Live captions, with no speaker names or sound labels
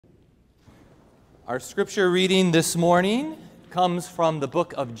Our scripture reading this morning comes from the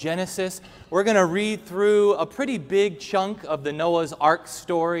book of Genesis. We're going to read through a pretty big chunk of the Noah's Ark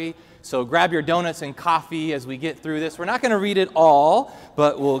story. So grab your donuts and coffee as we get through this. We're not going to read it all,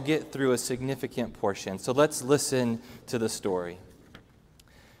 but we'll get through a significant portion. So let's listen to the story.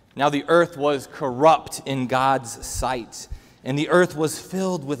 Now the earth was corrupt in God's sight, and the earth was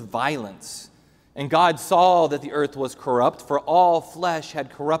filled with violence. And God saw that the earth was corrupt, for all flesh had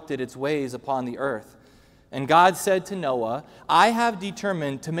corrupted its ways upon the earth. And God said to Noah, I have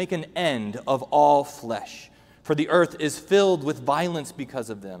determined to make an end of all flesh, for the earth is filled with violence because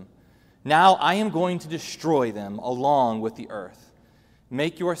of them. Now I am going to destroy them along with the earth.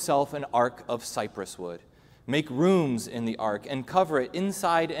 Make yourself an ark of cypress wood. Make rooms in the ark and cover it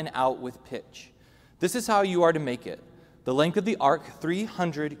inside and out with pitch. This is how you are to make it. The length of the ark,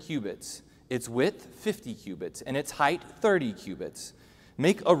 300 cubits. Its width, 50 cubits, and its height, 30 cubits.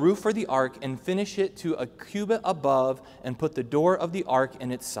 Make a roof for the ark and finish it to a cubit above, and put the door of the ark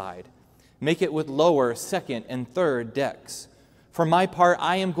in its side. Make it with lower, second, and third decks. For my part,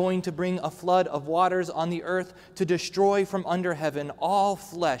 I am going to bring a flood of waters on the earth to destroy from under heaven all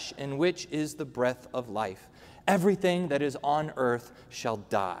flesh in which is the breath of life. Everything that is on earth shall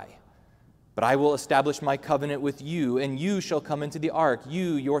die. But I will establish my covenant with you, and you shall come into the ark,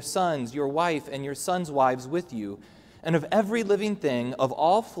 you, your sons, your wife, and your sons' wives with you. And of every living thing, of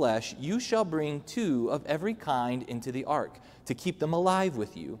all flesh, you shall bring 2 of every kind into the ark, to keep them alive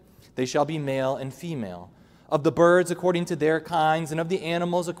with you. They shall be male and female. Of the birds according to their kinds, and of the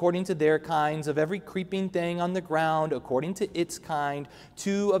animals according to their kinds, of every creeping thing on the ground according to its kind,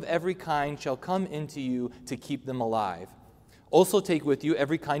 2 of every kind shall come into you to keep them alive. Also take with you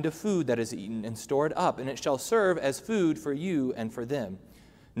every kind of food that is eaten and store it up, and it shall serve as food for you and for them.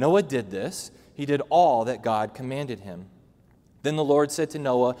 Noah did this. He did all that God commanded him. Then the Lord said to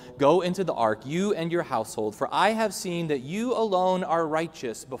Noah, Go into the ark, you and your household, for I have seen that you alone are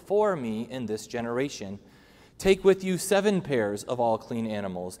righteous before me in this generation. Take with you 7 pairs of all clean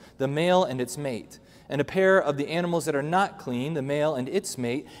animals, the male and its mate, and a pair of the animals that are not clean, the male and its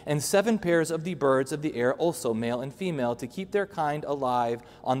mate, and 7 pairs of the birds of the air, also male and female, to keep their kind alive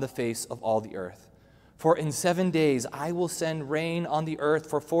on the face of all the earth. For in 7 days I will send rain on the earth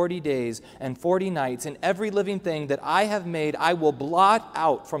for 40 days and 40 nights, and every living thing that I have made I will blot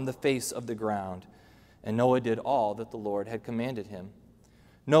out from the face of the ground. And Noah did all that the Lord had commanded him.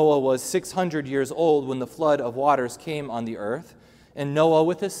 Noah was 600 years old when the flood of waters came on the earth. And Noah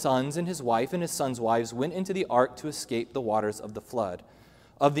with his sons and his wife and his sons' wives went into the ark to escape the waters of the flood.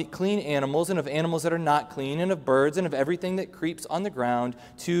 Of the clean animals and of animals that are not clean, and of birds and of everything that creeps on the ground,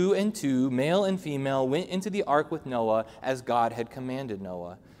 2 and 2, male and female, went into the ark with Noah as God had commanded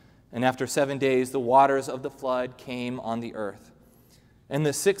Noah. And after 7 days the waters of the flood came on the earth. In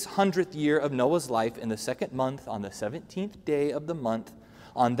the 600th year of Noah's life, in the 2nd month, on the 17th day of the month,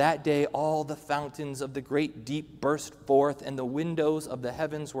 on that day, all the fountains of the great deep burst forth, and the windows of the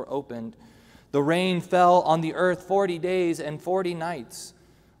heavens were opened. The rain fell on the earth 40 days and 40 nights.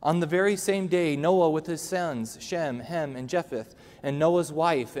 On the very same day, Noah with his sons, Shem, Ham, and Japheth, and Noah's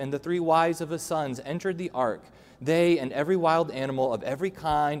wife, and the 3 wives of his sons entered the ark. They and every wild animal of every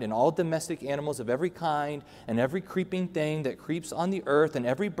kind, and all domestic animals of every kind, and every creeping thing that creeps on the earth, and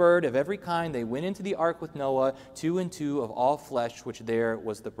every bird of every kind, they went into the ark with Noah, 2 and 2 of all flesh, which there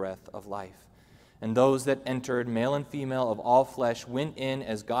was the breath of life. And those that entered, male and female of all flesh, went in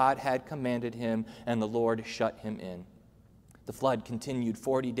as God had commanded him, and the Lord shut him in. The flood continued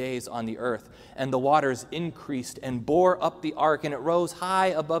 40 days on the earth, and the waters increased and bore up the ark, and it rose high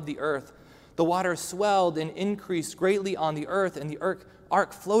above the earth. The water swelled and increased greatly on the earth, and the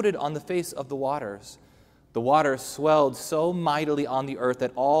ark floated on the face of the waters. The water swelled so mightily on the earth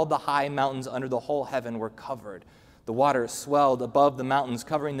that all the high mountains under the whole heaven were covered. The water swelled above the mountains,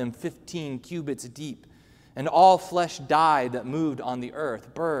 covering them 15 cubits deep. And all flesh died that moved on the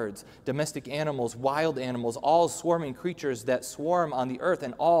earth, birds, domestic animals, wild animals, all swarming creatures that swarm on the earth,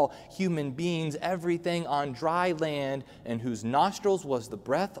 and all human beings, everything on dry land, in whose nostrils was the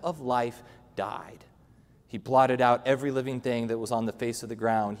breath of life, died. He blotted out every living thing that was on the face of the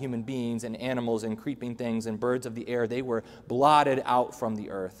ground, human beings and animals and creeping things and birds of the air. They were blotted out from the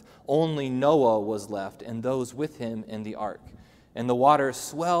earth. Only Noah was left, and those with him in the ark. And the waters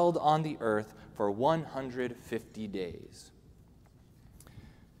swelled on the earth for 150 days.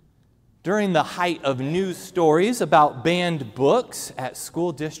 During the height of news stories about banned books at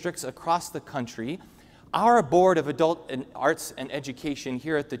school districts across the country, our Board of Adult Arts and Education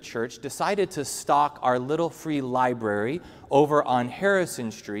here at the church decided to stock our little free library over on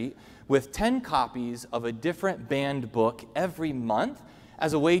Harrison Street with 10 copies of a different banned book every month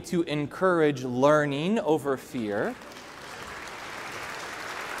as a way to encourage learning over fear.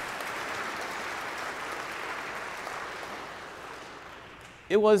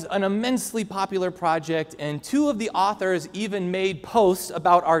 It was an immensely popular project, and two of the authors even made posts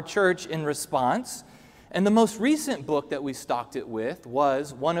about our church in response. And the most recent book that we stocked it with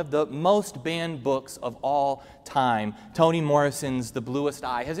was one of the most banned books of all time, Toni Morrison's The Bluest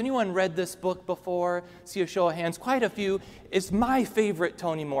Eye. Has anyone read this book before? See a show of hands. Quite a few. It's my favorite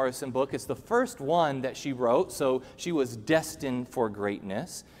Toni Morrison book. It's the first one that she wrote, so she was destined for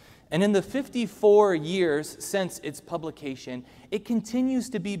greatness. And in the 54 years since its publication, it continues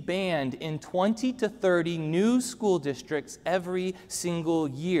to be banned in 20 to 30 new school districts every single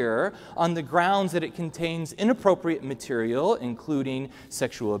year on the grounds that it contains inappropriate material, including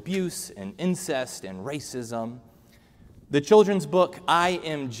sexual abuse and incest and racism. The children's book, I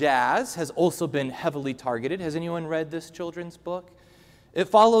Am Jazz, has also been heavily targeted. Has anyone read this children's book? It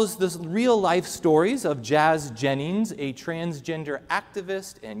follows the real-life stories of Jazz Jennings, a transgender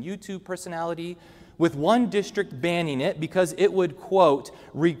activist and YouTube personality, with one district banning it because it would, quote,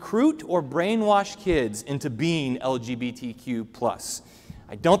 recruit or brainwash kids into being LGBTQ+.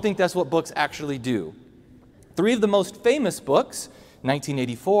 I don't think that's what books actually do. Three of the most famous books,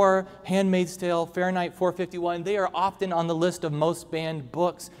 1984, Handmaid's Tale, Fahrenheit 451, they are often on the list of most banned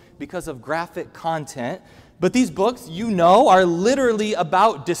books because of graphic content. But these books, you know, are literally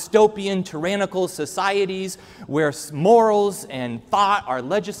about dystopian, tyrannical societies where morals and thought are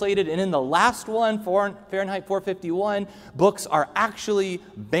legislated. And in the last one, Fahrenheit 451, books are actually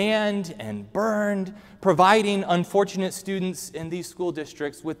banned and burned, providing unfortunate students in these school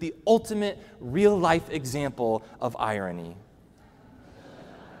districts with the ultimate real-life example of irony.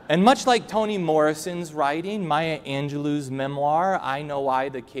 And much like Toni Morrison's writing, Maya Angelou's memoir, I Know Why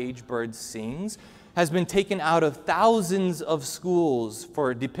the Caged Bird Sings, has been taken out of thousands of schools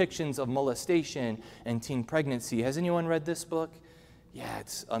for depictions of molestation and teen pregnancy. Has anyone read this book? Yeah,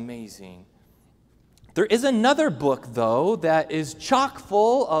 it's amazing. There is another book, though, that is chock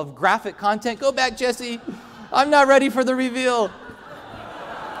full of graphic content. Go back, Jesse. I'm not ready for the reveal.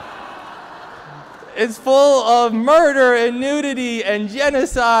 It's full of murder and nudity and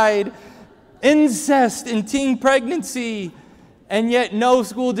genocide, incest and teen pregnancy. And yet no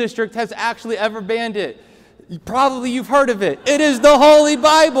school district has actually ever banned it. Probably you've heard of it. It is the Holy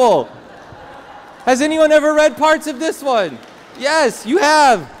Bible. Has anyone ever read parts of this one? Yes, you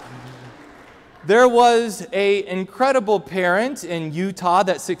have. There was an incredible parent in Utah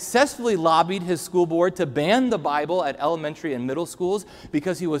that successfully lobbied his school board to ban the Bible at elementary and middle schools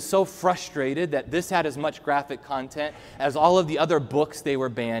because he was so frustrated that this had as much graphic content as all of the other books they were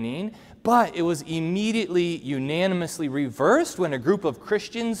banning. But it was immediately unanimously reversed when a group of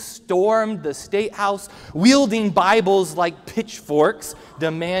Christians stormed the State House wielding Bibles like pitchforks,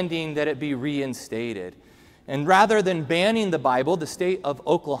 demanding that it be reinstated. And rather than banning the Bible, the state of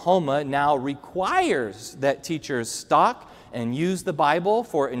Oklahoma now requires that teachers stock and use the Bible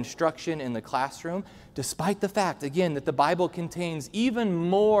for instruction in the classroom, despite the fact, again, that the Bible contains even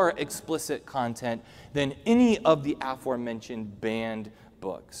more explicit content than any of the aforementioned banned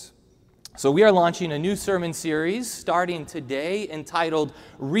books. So we are launching a new sermon series starting today entitled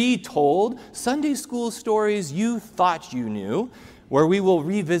Retold, Sunday School Stories You Thought You Knew, where we will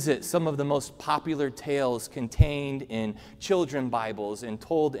revisit some of the most popular tales contained in children's Bibles and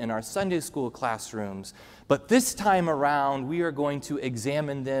told in our Sunday school classrooms. But this time around, we are going to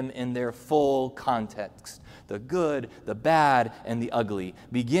examine them in their full context, the good, the bad, and the ugly,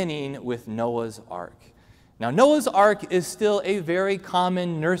 beginning with Noah's Ark. Now, Noah's Ark is still a very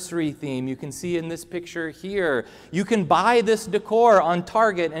common nursery theme. You can see in this picture here. You can buy this decor on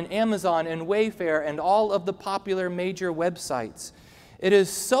Target and Amazon and Wayfair and all of the popular major websites. It is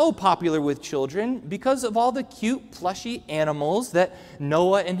so popular with children because of all the cute, plushy animals that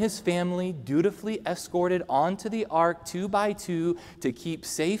Noah and his family dutifully escorted onto the ark 2 by 2 to keep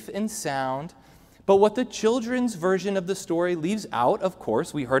safe and sound. But what the children's version of the story leaves out, of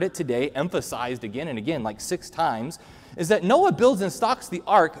course, we heard it today, emphasized again and again, like 6 times, is that Noah builds and stocks the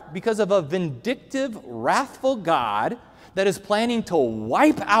ark because of a vindictive, wrathful God that is planning to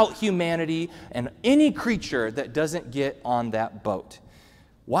wipe out humanity and any creature that doesn't get on that boat.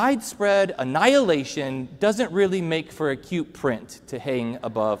 Widespread annihilation doesn't really make for a cute print to hang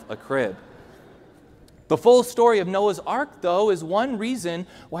above a crib. The full story of Noah's Ark, though, is one reason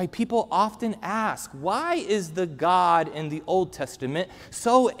why people often ask, why is the God in the Old Testament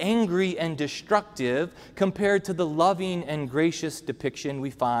so angry and destructive compared to the loving and gracious depiction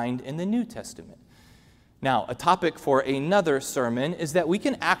we find in the New Testament? Now, a topic for another sermon is that we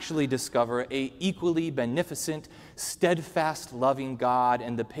can actually discover an equally beneficent, steadfast, loving God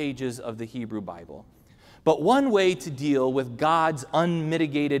in the pages of the Hebrew Bible. But one way to deal with God's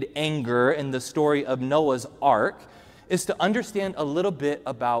unmitigated anger in the story of Noah's Ark is to understand a little bit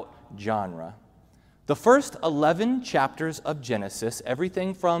about genre. The first 11 chapters of Genesis,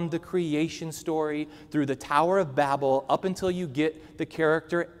 everything from the creation story through the Tower of Babel up until you get the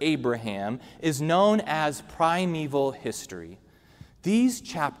character Abraham, is known as primeval history. These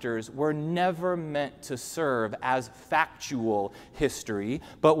chapters were never meant to serve as factual history,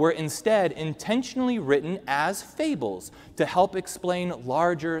 but were instead intentionally written as fables to help explain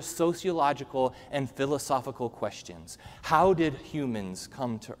larger sociological and philosophical questions. How did humans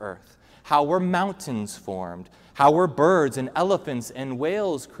come to earth? How were mountains formed? How were birds and elephants and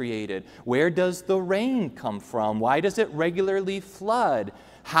whales created? Where does the rain come from? Why does it regularly flood?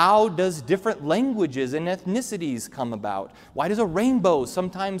 How does different languages and ethnicities come about? Why does a rainbow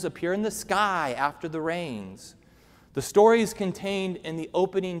sometimes appear in the sky after the rains? The stories contained in the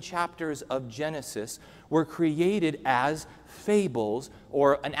opening chapters of Genesis were created as fables,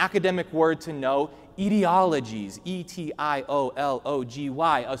 or an academic word to know, etiologies, etiology,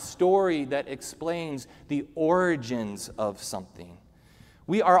 a story that explains the origins of something.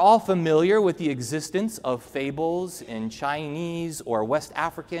 We are all familiar with the existence of fables in Chinese or West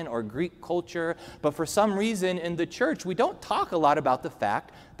African or Greek culture, but for some reason in the church we don't talk a lot about the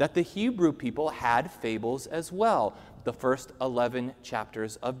fact that the Hebrew people had fables as well, the first 11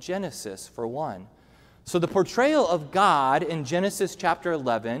 chapters of Genesis for one. So the portrayal of God in Genesis chapter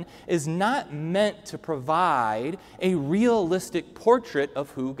 11 is not meant to provide a realistic portrait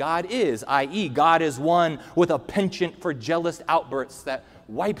of who God is, i.e., God is one with a penchant for jealous outbursts that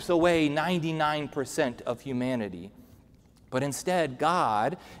wipes away 99% of humanity. But instead,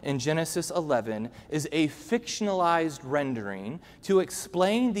 God in Genesis 11 is a fictionalized rendering to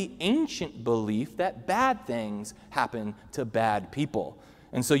explain the ancient belief that bad things happen to bad people.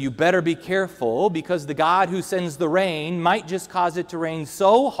 And so you better be careful, because the God who sends the rain might just cause it to rain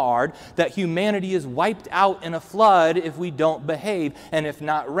so hard that humanity is wiped out in a flood if we don't behave. And if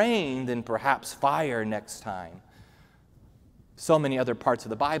not rain, then perhaps fire next time. So many other parts of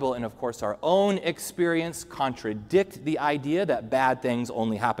the Bible, and of course our own experience, contradict the idea that bad things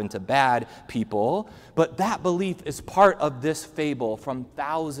only happen to bad people. But that belief is part of this fable from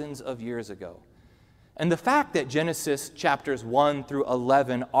thousands of years ago. And the fact that Genesis chapters 1 through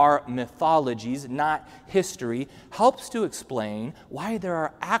 11 are mythologies, not history, helps to explain why there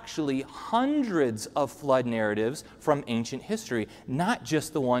are actually hundreds of flood narratives from ancient history, not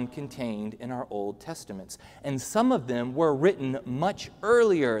just the one contained in our Old Testaments. And some of them were written much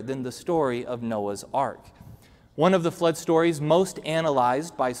earlier than the story of Noah's Ark. One of the flood stories most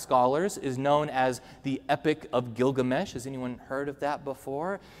analyzed by scholars is known as the Epic of Gilgamesh. Has anyone heard of that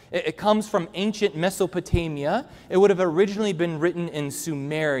before? It comes from ancient Mesopotamia. It would have originally been written in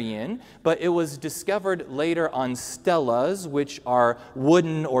Sumerian, but it was discovered later on stelas, which are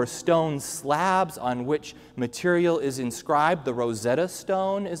wooden or stone slabs on which material is inscribed. The Rosetta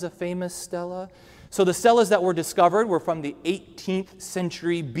Stone is a famous stela. So the stelas that were discovered were from the 18th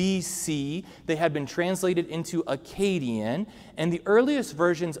century BC. They had been translated into Akkadian, and the earliest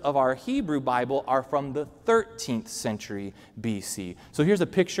versions of our Hebrew Bible are from the 13th century BC. So here's a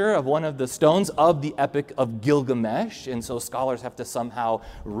picture of one of the stones of the Epic of Gilgamesh, and so scholars have to somehow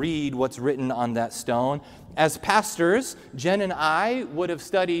read what's written on that stone. As pastors, Jen and I would have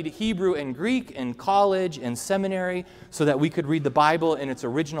studied Hebrew and Greek in college and seminary so that we could read the Bible in its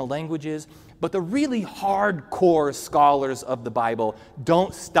original languages. But the really hardcore scholars of the Bible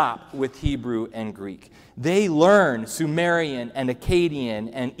don't stop with Hebrew and Greek. They learn Sumerian and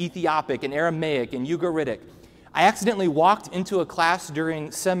Akkadian and Ethiopic and Aramaic and Ugaritic. I accidentally walked into a class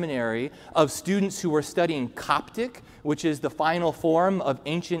during seminary of students who were studying Coptic, which is the final form of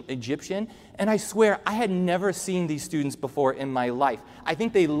ancient Egyptian, and I swear I had never seen these students before in my life. I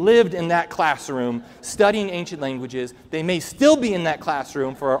think they lived in that classroom studying ancient languages. They may still be in that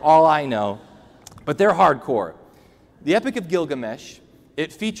classroom for all I know, but they're hardcore. The Epic of Gilgamesh,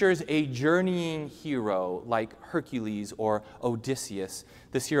 it features a journeying hero like Hercules or Odysseus.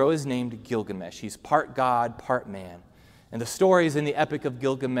 This hero is named Gilgamesh. He's part god, part man. And the stories in the Epic of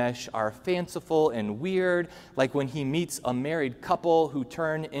Gilgamesh are fanciful and weird, like when he meets a married couple who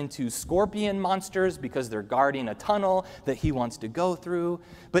turn into scorpion monsters because they're guarding a tunnel that he wants to go through.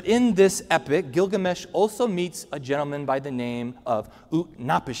 But in this epic, Gilgamesh also meets a gentleman by the name of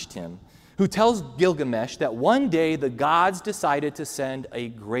Utnapishtim, who tells Gilgamesh that one day the gods decided to send a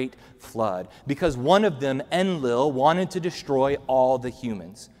great flood because one of them, Enlil, wanted to destroy all the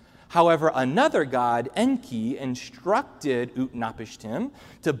humans. However, another god, Enki, instructed Utnapishtim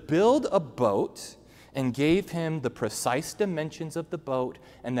to build a boat and gave him the precise dimensions of the boat,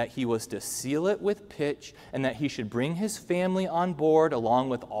 and that he was to seal it with pitch, and that he should bring his family on board along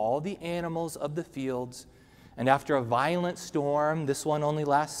with all the animals of the fields. And after a violent storm, this one only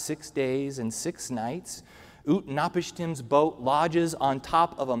lasts 6 days and 6 nights, Utnapishtim's boat lodges on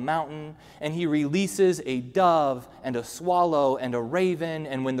top of a mountain, and he releases a dove and a swallow and a raven,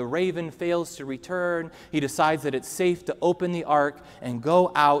 and when the raven fails to return, he decides that it's safe to open the ark and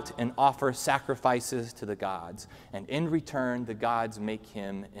go out and offer sacrifices to the gods. And in return, the gods make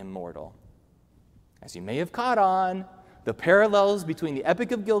him immortal. As you may have caught on, the parallels between the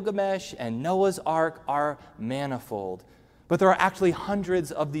Epic of Gilgamesh and Noah's Ark are manifold. But there are actually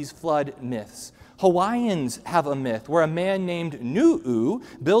hundreds of these flood myths. Hawaiians have a myth where a man named Nu'u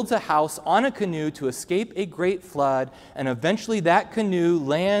builds a house on a canoe to escape a great flood, and eventually that canoe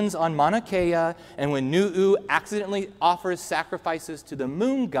lands on Mauna Kea, and when Nu'u accidentally offers sacrifices to the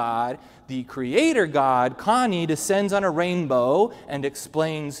moon god, the creator god, Kani, descends on a rainbow and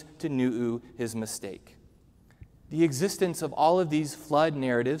explains to Nu'u his mistake. The existence of all of these flood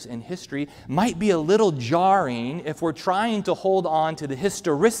narratives in history might be a little jarring if we're trying to hold on to the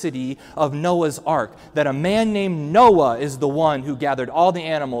historicity of Noah's Ark, that a man named Noah is the one who gathered all the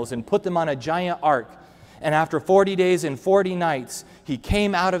animals and put them on a giant ark, and after 40 days and 40 nights, he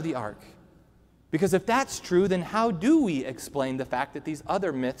came out of the ark. Because if that's true, then how do we explain the fact that these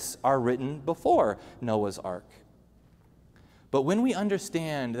other myths are written before Noah's Ark? But when we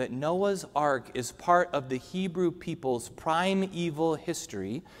understand that Noah's Ark is part of the Hebrew people's primeval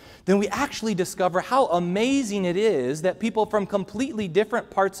history, then we actually discover how amazing it is that people from completely different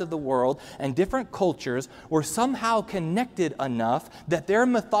parts of the world and different cultures were somehow connected enough that their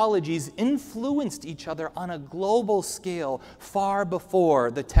mythologies influenced each other on a global scale far before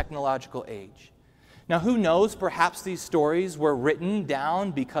the technological age. Now, who knows, perhaps these stories were written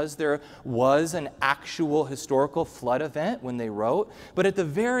down because there was an actual historical flood event when they wrote, but at the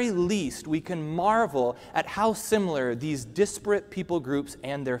very least, we can marvel at how similar these disparate people groups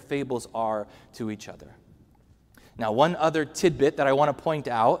and their fables are to each other. Now, one other tidbit that I want to point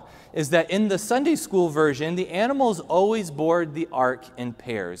out is that in the Sunday school version, the animals always board the ark in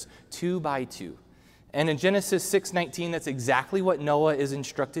pairs, 2 by 2. And in Genesis 6:19, that's exactly what Noah is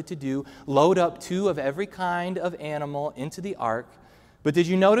instructed to do, load up 2 of every kind of animal into the ark. But did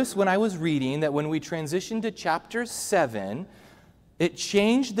you notice when I was reading that when we transitioned to chapter 7, it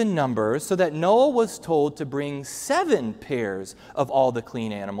changed the numbers so that Noah was told to bring 7 pairs of all the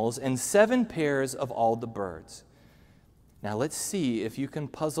clean animals and 7 pairs of all the birds. Now let's see if you can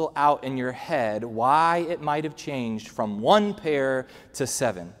puzzle out in your head why it might have changed from 1 pair to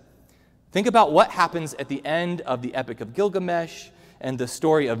 7. Think about what happens at the end of the Epic of Gilgamesh and the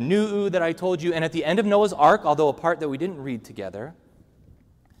story of Nu'u that I told you, and at the end of Noah's Ark, although a part that we didn't read together.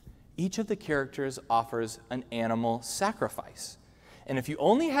 Each of the characters offers an animal sacrifice. And if you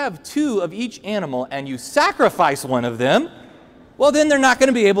only have 2 of each animal and you sacrifice one of them, well, then they're not going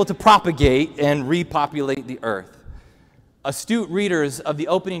to be able to propagate and repopulate the earth. Astute readers of the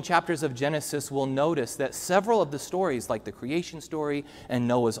opening chapters of Genesis will notice that several of the stories, like the creation story and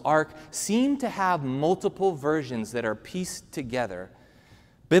Noah's Ark, seem to have multiple versions that are pieced together.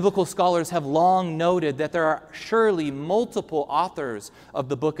 Biblical scholars have long noted that there are surely multiple authors of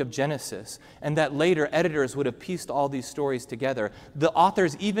the book of Genesis, and that later editors would have pieced all these stories together. The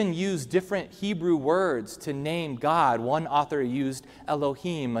authors even used different Hebrew words to name God. One author used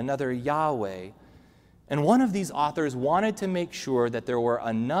Elohim, another Yahweh. And one of these authors wanted to make sure that there were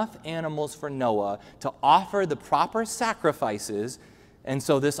enough animals for Noah to offer the proper sacrifices, and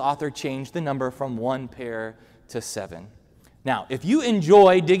so this author changed the number from 1 pair to 7. Now, if you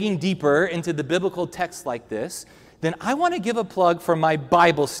enjoy digging deeper into the biblical text like this, then I want to give a plug for my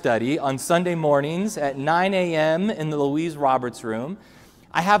Bible study on Sunday mornings at 9 a.m. in the Louise Roberts room.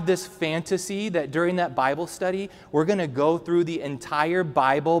 I have this fantasy that during that Bible study, we're going to go through the entire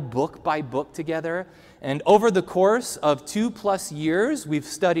Bible book by book together. And over the course of 2+ years, we've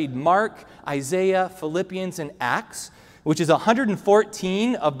studied Mark, Isaiah, Philippians, and Acts, which is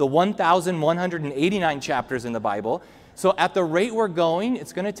 114 of the 1,189 chapters in the Bible. So at the rate we're going,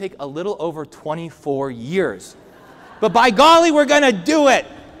 it's going to take a little over 24 years. But by golly, we're going to do it.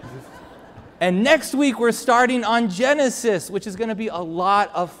 And next week, we're starting on Genesis, which is going to be a lot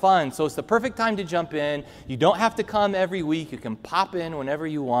of fun. So it's the perfect time to jump in. You don't have to come every week. You can pop in whenever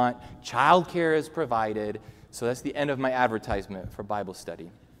you want. Childcare is provided. So that's the end of my advertisement for Bible study.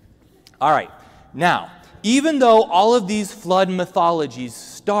 All right. Now, even though all of these flood mythologies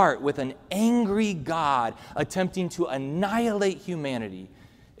start with an angry God attempting to annihilate humanity,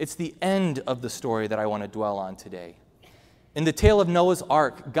 it's the end of the story that I want to dwell on today. In the tale of Noah's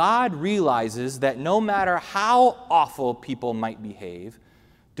Ark, God realizes that no matter how awful people might behave,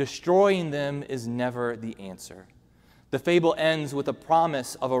 destroying them is never the answer. The fable ends with a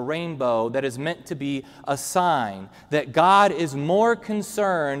promise of a rainbow that is meant to be a sign that God is more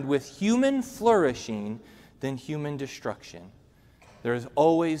concerned with human flourishing than human destruction. There is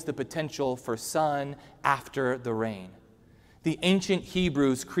always the potential for sun after the rain. The ancient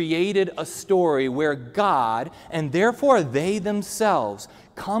Hebrews created a story where God, and therefore they themselves,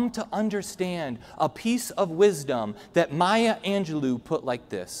 come to understand a piece of wisdom that Maya Angelou put like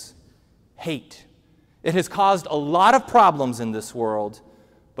this: hate. It has caused a lot of problems in this world,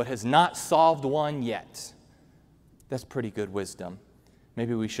 but has not solved one yet. That's pretty good wisdom.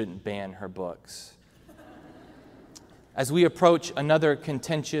 Maybe we shouldn't ban her books. As we approach another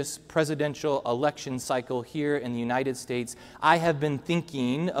contentious presidential election cycle here in the United States, I have been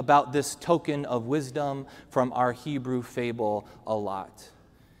thinking about this token of wisdom from our Hebrew fable a lot.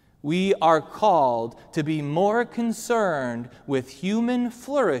 We are called to be more concerned with human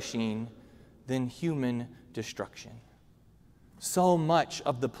flourishing than human destruction. So much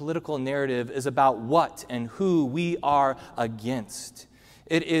of the political narrative is about what and who we are against.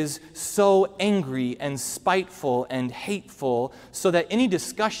 It is so angry and spiteful and hateful, so that any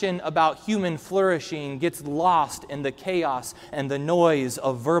discussion about human flourishing gets lost in the chaos and the noise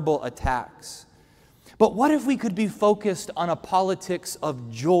of verbal attacks. But what if we could be focused on a politics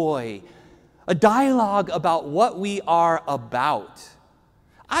of joy, a dialogue about what we are about?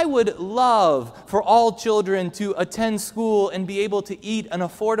 I would love for all children to attend school and be able to eat an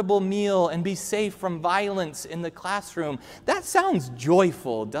affordable meal and be safe from violence in the classroom. That sounds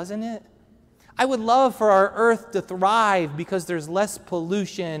joyful, doesn't it? I would love for our earth to thrive because there's less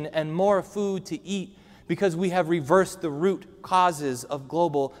pollution and more food to eat because we have reversed the root causes of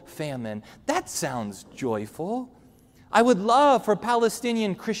global famine. That sounds joyful. I would love for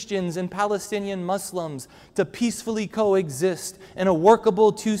Palestinian Christians and Palestinian Muslims to peacefully coexist in a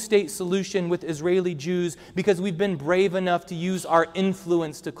workable two-state solution with Israeli Jews because we've been brave enough to use our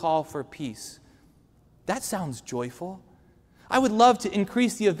influence to call for peace. That sounds joyful. I would love to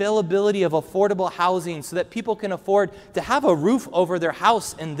increase the availability of affordable housing so that people can afford to have a roof over their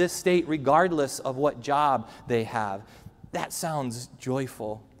house in this state regardless of what job they have. That sounds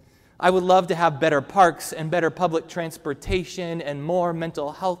joyful. I would love to have better parks and better public transportation and more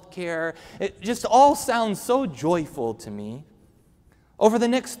mental health care. It just all sounds so joyful to me. Over the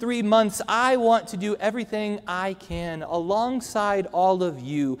next 3 months, I want to do everything I can alongside all of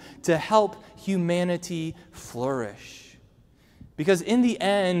you to help humanity flourish. Because in the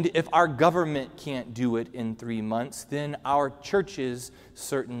end, if our government can't do it in 3 months, then our churches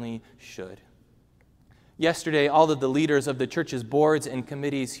certainly should. Yesterday, all of the leaders of the church's boards and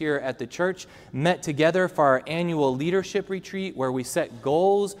committees here at the church met together for our annual leadership retreat where we set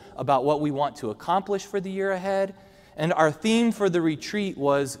goals about what we want to accomplish for the year ahead. And our theme for the retreat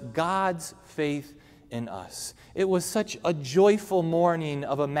was God's faith in us. It was such a joyful morning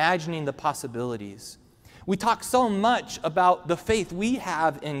of imagining the possibilities. We talk so much about the faith we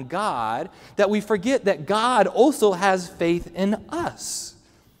have in God that we forget that God also has faith in us.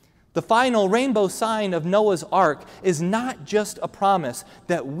 The final rainbow sign of Noah's Ark is not just a promise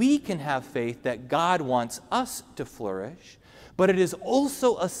that we can have faith that God wants us to flourish, but it is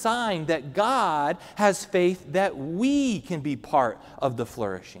also a sign that God has faith that we can be part of the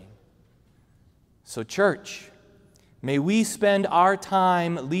flourishing. So, church, may we spend our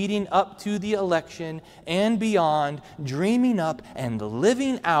time leading up to the election and beyond, dreaming up and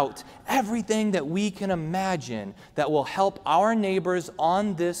living out everything that we can imagine that will help our neighbors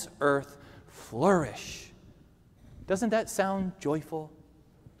on this earth flourish. Doesn't that sound joyful?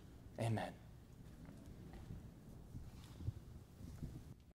 Amen.